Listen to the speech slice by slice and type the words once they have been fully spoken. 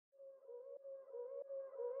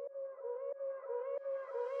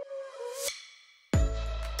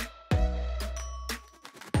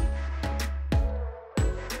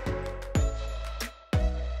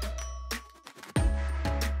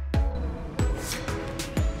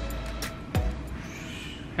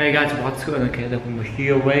Hey guys, what's good? Keita Honma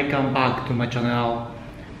here. Welcome back to my channel.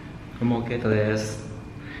 どうもケイタです。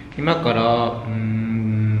今から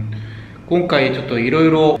今回ちょっとい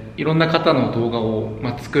ろんな方の動画を、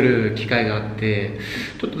作る機会があって、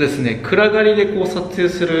ちょっとですね暗がりでこう撮影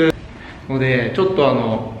するので、ちょっ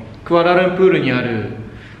とクアラルンプールにある、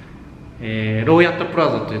ローヤットプラ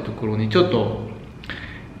ザというところにちょっと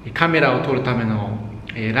カメラを撮るための、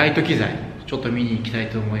ライト機材ちょっと見に行きたい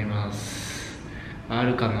と思います。あ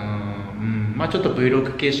るかな、ちょっと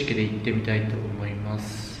Vlog 形式で行ってみたいと思いま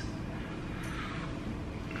す。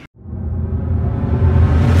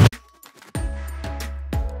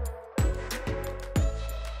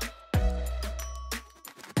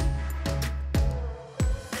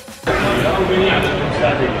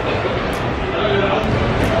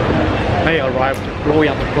はい、arrived Low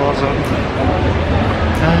Yat Plaza。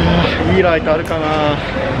いいライトあるかな。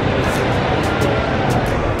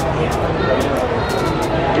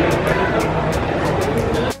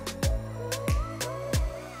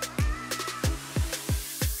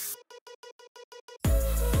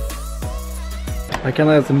I can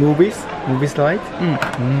have the movies light.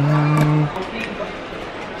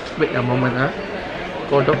 Wait a moment,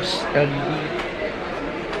 Godox LED.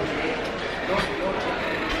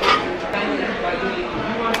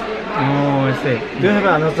 Oh, I see. Do you have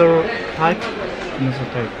another type?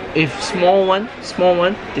 If small one, this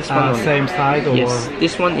one. Same size or? Yes,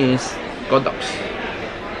 this one is Godox.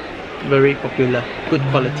 Very popular, good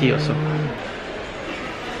quality also.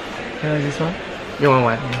 This one? You want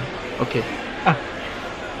one? Okay.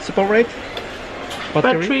 Separate?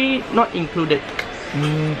 Battery not included.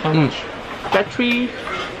 How much? Battery,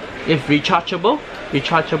 if rechargeable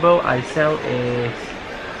I sell is.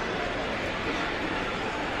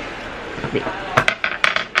 Wait.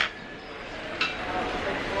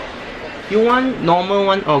 You want normal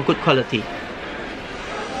one or good quality?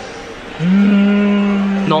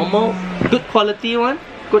 Normal, good quality one.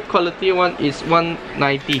 Good quality one is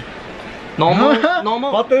 190. Normal.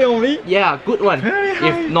 Battery only? Yeah, good one.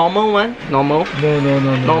 If normal one, normal.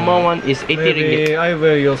 No. Normal one is 80 ringgit. I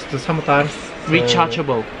will use sometimes.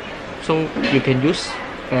 Rechargeable, so you can use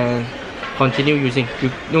and continue using. You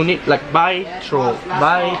no need like buy throw.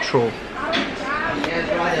 I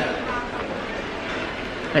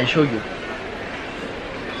show you.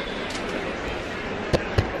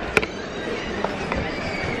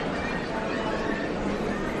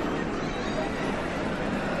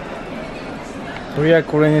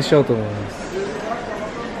これにしようと思います。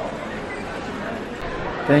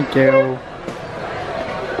Thank you.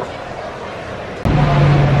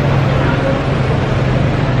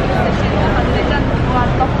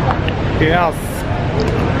 Yes.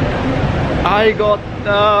 I got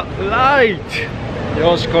the light.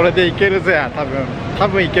 よし、これでいけるぜ。多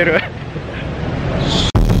分いける。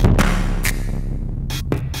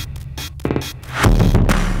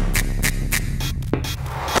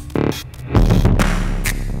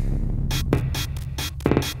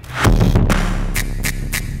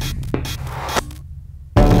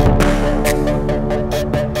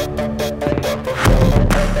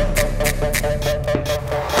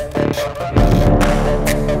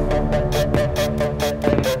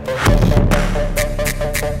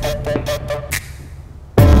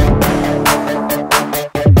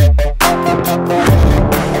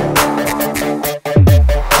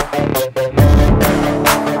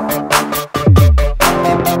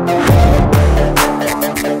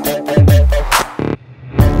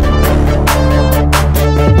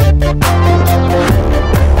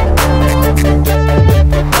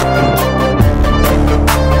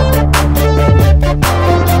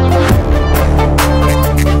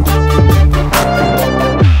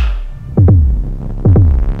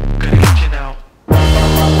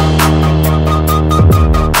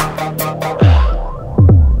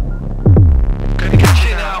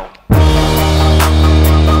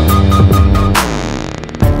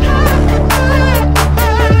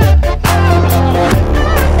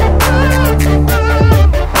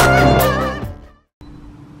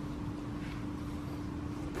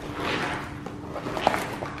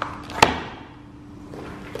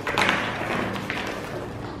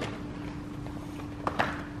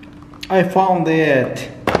I found it.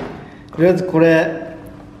 とりあえずこれ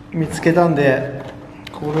見つけたんで、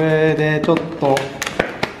これでちょっと、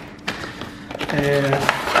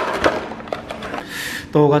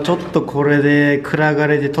動画ちょっとこれで暗が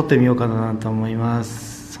りで撮ってみようかなと思いま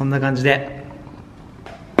す。そんな感じで、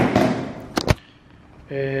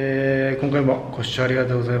今回もご視聴ありが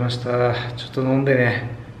とうございました。ちょっと飲んでね、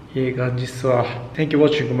いい感じっすわ。Thank you for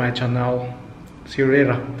watching my channel. See you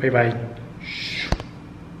later. Bye bye.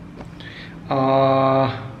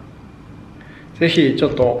 ぜひちょ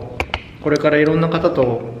っとこれからいろんな方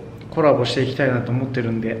とコラボしていきたいなと思って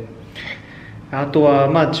るんで、あとは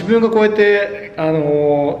まあ自分がこうやって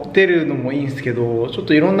出るのもいいんですけど、ちょっ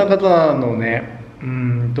といろんな方のね、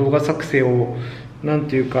動画作成をなん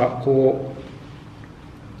ていうかこ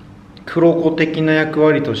う黒子的な役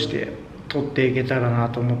割として撮っていけたらな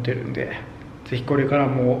と思ってるんで、ぜひこれから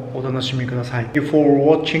もお楽しみください。Thank you for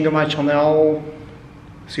watching my channel.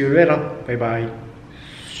 See you later. Bye bye.